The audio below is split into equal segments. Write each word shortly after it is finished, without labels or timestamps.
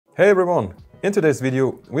Hey everyone! In today's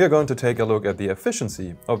video we are going to take a look at the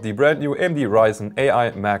efficiency of the brand new AMD Ryzen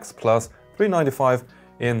AI MAX Plus 395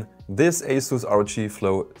 in this ASUS ROG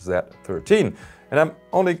Flow Z13. And I'm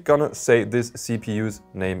only gonna say this CPU's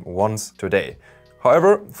name once today.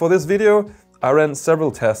 However, for this video I ran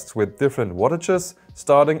several tests with different wattages,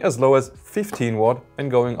 starting as low as 15 watt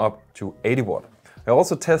and going up to 80 watt. I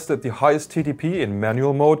also tested the highest TDP in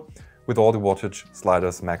manual mode with all the wattage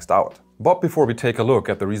sliders maxed out. But before we take a look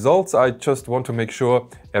at the results, I just want to make sure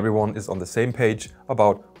everyone is on the same page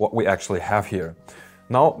about what we actually have here.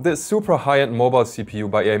 Now, this super high-end mobile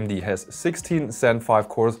CPU by AMD has 16 Zen 5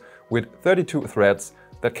 cores with 32 threads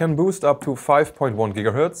that can boost up to 5.1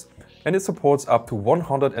 GHz, and it supports up to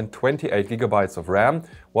 128 GB of RAM,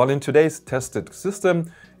 while in today's tested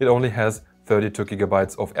system it only has 32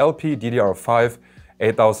 GB of LPDDR5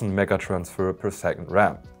 8000 megatransfer per second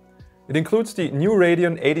RAM. It includes the new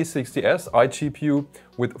Radeon 8060s iGPU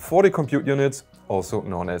with 40 compute units, also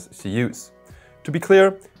known as CUs. To be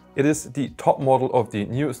clear, it is the top model of the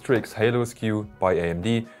new Strix Halo SKU by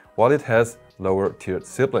AMD, while it has lower tiered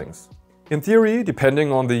siblings. In theory,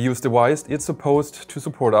 depending on the used device, it's supposed to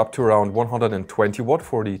support up to around 120 watt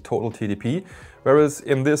for the total TDP, whereas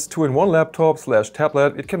in this 2-in-1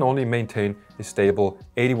 laptop/tablet it can only maintain a stable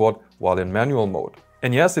 80 watt while in manual mode.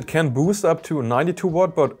 And yes, it can boost up to 92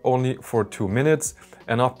 watt, but only for 2 minutes,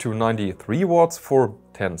 and up to 93 watts for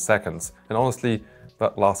 10 seconds. And honestly,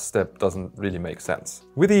 that last step doesn't really make sense.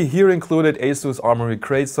 With the here included ASUS Armoury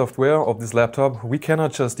Crate software of this laptop, we can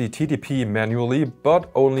adjust the TDP manually, but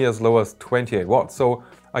only as low as 28 watts. So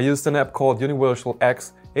I used an app called Universal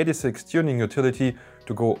X86 Tuning Utility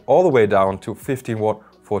to go all the way down to 15 watt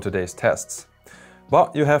for today's tests.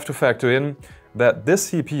 But you have to factor in that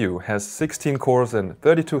this CPU has 16 cores and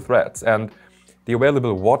 32 threads, and the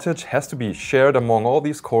available wattage has to be shared among all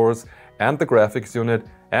these cores and the graphics unit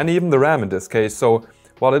and even the RAM in this case. So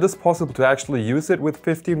while it is possible to actually use it with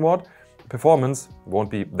 15 watt, performance won't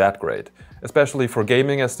be that great, especially for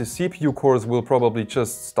gaming, as the CPU cores will probably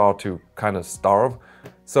just start to kind of starve.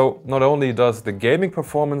 So not only does the gaming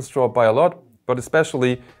performance drop by a lot, but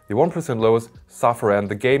especially the 1% lows suffer and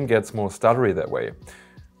the game gets more stuttery that way.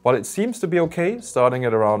 While it seems to be okay, starting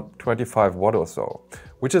at around 25 watt or so,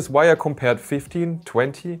 which is why I compared 15,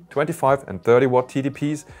 20, 25 and 30 watt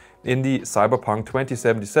TDPs in the Cyberpunk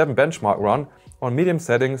 2077 benchmark run on medium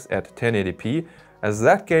settings at 1080p, as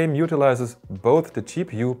that game utilizes both the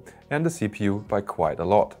GPU and the CPU by quite a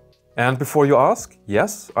lot. And before you ask,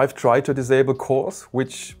 yes, I've tried to disable cores,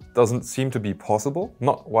 which doesn't seem to be possible,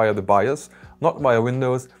 not via the BIOS, not via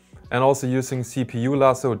Windows, and also using CPU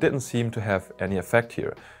lasso didn't seem to have any effect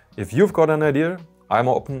here. If you've got an idea, I'm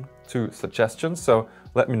open to suggestions, so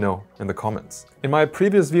let me know in the comments. In my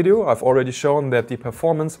previous video, I've already shown that the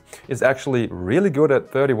performance is actually really good at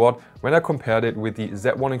 30 watt when I compared it with the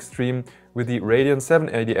Z1 Extreme with the Radeon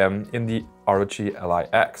 780M in the ROG Ally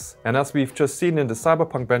X. And as we've just seen in the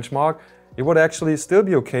Cyberpunk benchmark, it would actually still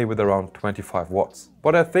be okay with around 25 watts.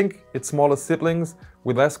 But I think its smaller siblings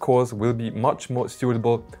with less cores will be much more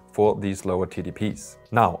suitable for these lower TDPs.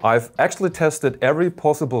 Now, I've actually tested every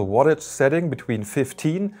possible wattage setting between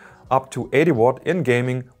 15 up to 80 watt in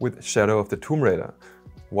gaming with Shadow of the Tomb Raider.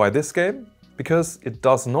 Why this game? Because it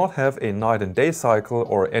does not have a night and day cycle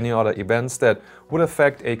or any other events that would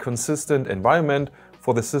affect a consistent environment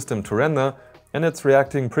for the system to render, and it's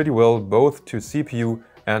reacting pretty well both to CPU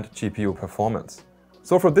and GPU performance.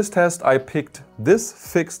 So for this test I picked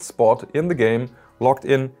this fixed spot in the game, logged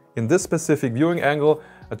in this specific viewing angle,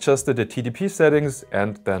 adjusted the TDP settings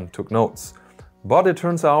and then took notes. But it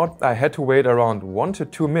turns out I had to wait around 1 to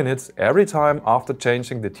 2 minutes every time after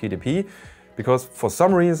changing the TDP, because for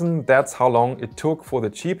some reason that's how long it took for the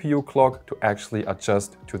GPU clock to actually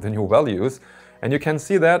adjust to the new values. And you can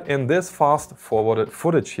see that in this fast forwarded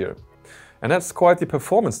footage here. And that's quite the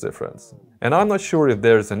performance difference. And I'm not sure if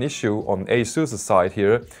there's an issue on ASUS' side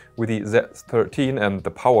here with the Z13 and the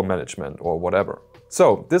power management or whatever.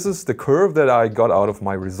 So this is the curve that I got out of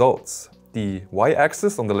my results. The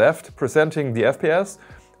y-axis on the left presenting the FPS,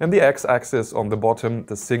 and the x-axis on the bottom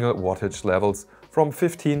the single wattage levels from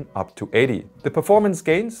 15 up to 80. The performance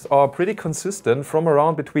gains are pretty consistent from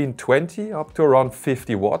around between 20 up to around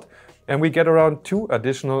 50 watt, and we get around 2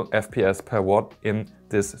 additional FPS per watt in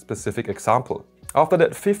this specific example. After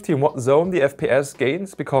that 15 watt zone, the FPS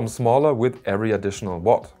gains become smaller with every additional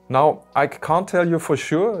watt. Now, I can't tell you for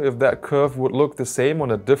sure if that curve would look the same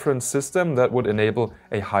on a different system that would enable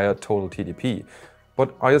a higher total TDP.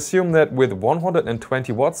 But I assume that with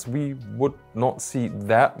 120 watts we would not see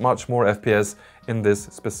that much more FPS in this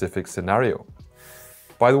specific scenario.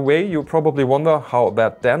 By the way, you probably wonder how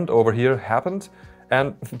that dent over here happened.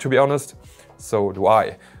 And to be honest, so do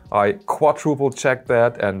I. I quadruple checked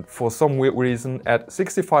that, and for some weird reason at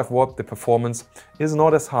 65 watt the performance is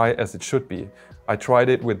not as high as it should be. I tried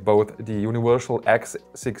it with both the universal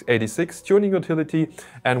X86 tuning utility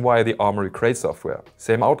and via the Armoury Crate software.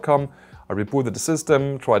 Same outcome. I rebooted the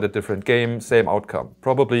system, tried a different game, same outcome.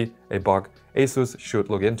 Probably a bug ASUS should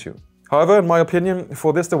look into. However, in my opinion,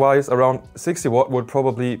 for this device around 60 watt would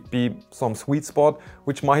probably be some sweet spot,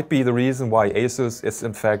 which might be the reason why ASUS is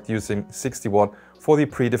in fact using 60 watt for the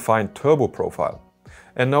predefined turbo profile.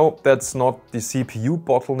 And no, that's not the CPU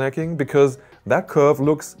bottlenecking, because that curve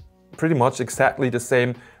looks pretty much exactly the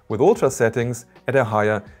same with ultra settings at a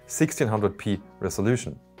higher 1600p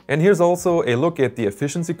resolution. And here's also a look at the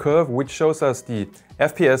efficiency curve, which shows us the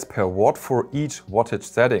FPS per watt for each wattage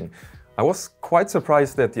setting. I was quite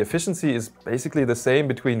surprised that the efficiency is basically the same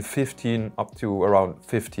between 15 up to around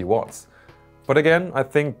 50 watts. But again, I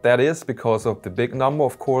think that is because of the big number,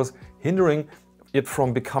 of course, hindering it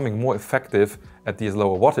from becoming more effective at these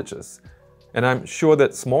lower wattages. And I'm sure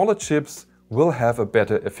that smaller chips will have a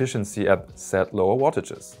better efficiency at said lower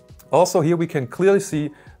wattages. Also here we can clearly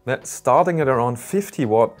see that starting at around 50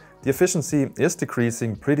 watt, the efficiency is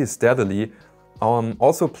decreasing pretty steadily.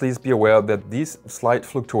 Also please be aware that these slight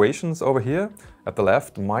fluctuations over here at the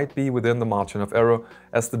left might be within the margin of error,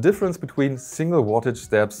 as the difference between single wattage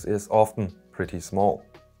steps is often pretty small.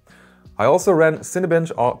 I also ran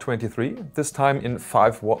Cinebench R23, this time in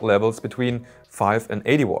 5 watt levels between 5 and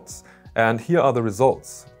 80 watts. And here are the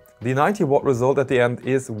results. The 90 watt result at the end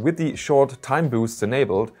is with the short time boosts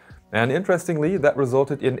enabled, and interestingly that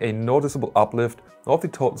resulted in a noticeable uplift of the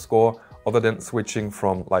total score other than switching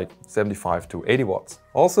from like 75 to 80 watts.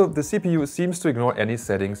 Also, the CPU seems to ignore any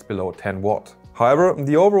settings below 10 watt. However,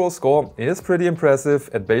 the overall score is pretty impressive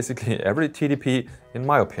at basically every TDP in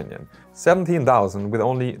my opinion. 17,000 with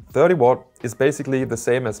only 30 watt is basically the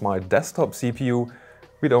same as my desktop CPU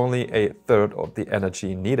with only a third of the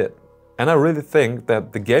energy needed. And I really think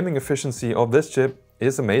that the gaming efficiency of this chip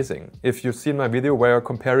is amazing. If you've seen my video where I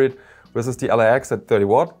compare it versus the LAX at 30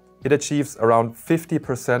 watt, it achieves around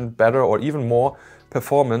 50% better or even more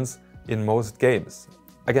performance in most games.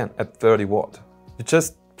 Again, at 30 watt. You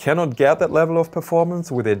just cannot get that level of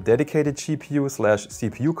performance with a dedicated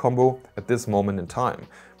GPU/CPU combo at this moment in time.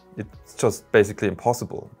 It's just basically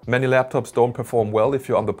impossible. Many laptops don't perform well if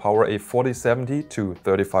you underpower a 4070 to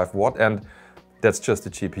 35 watt, and that's just the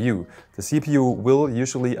GPU. The CPU will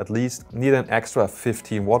usually at least need an extra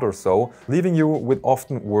 15 watt or so, leaving you with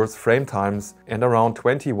often worse frame times and around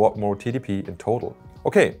 20 watt more TDP in total.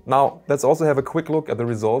 Okay, now let's also have a quick look at the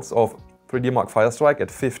results of 3D Mark Firestrike at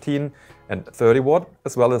 15 and 30 watt,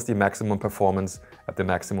 as well as the maximum performance at the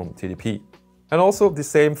maximum TDP. And also the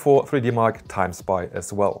same for 3D Mark Time Spy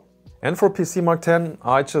as well. And for PC Mark 10,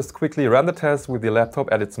 I just quickly ran the test with the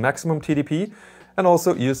laptop at its maximum TDP, and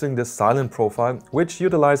also using this silent profile, which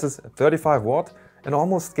utilizes 35 watt and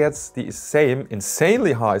almost gets the same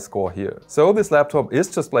insanely high score here. So this laptop is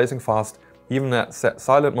just blazing fast, even at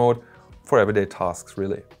silent mode, for everyday tasks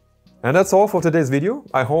really. And that's all for today's video.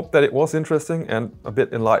 I hope that it was interesting and a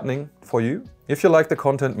bit enlightening for you. If you like the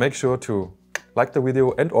content, make sure to like the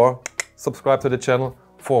video and/or subscribe to the channel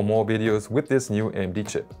for more videos with this new AMD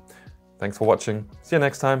chip. Thanks for watching. See you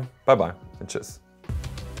next time. Bye bye and cheers.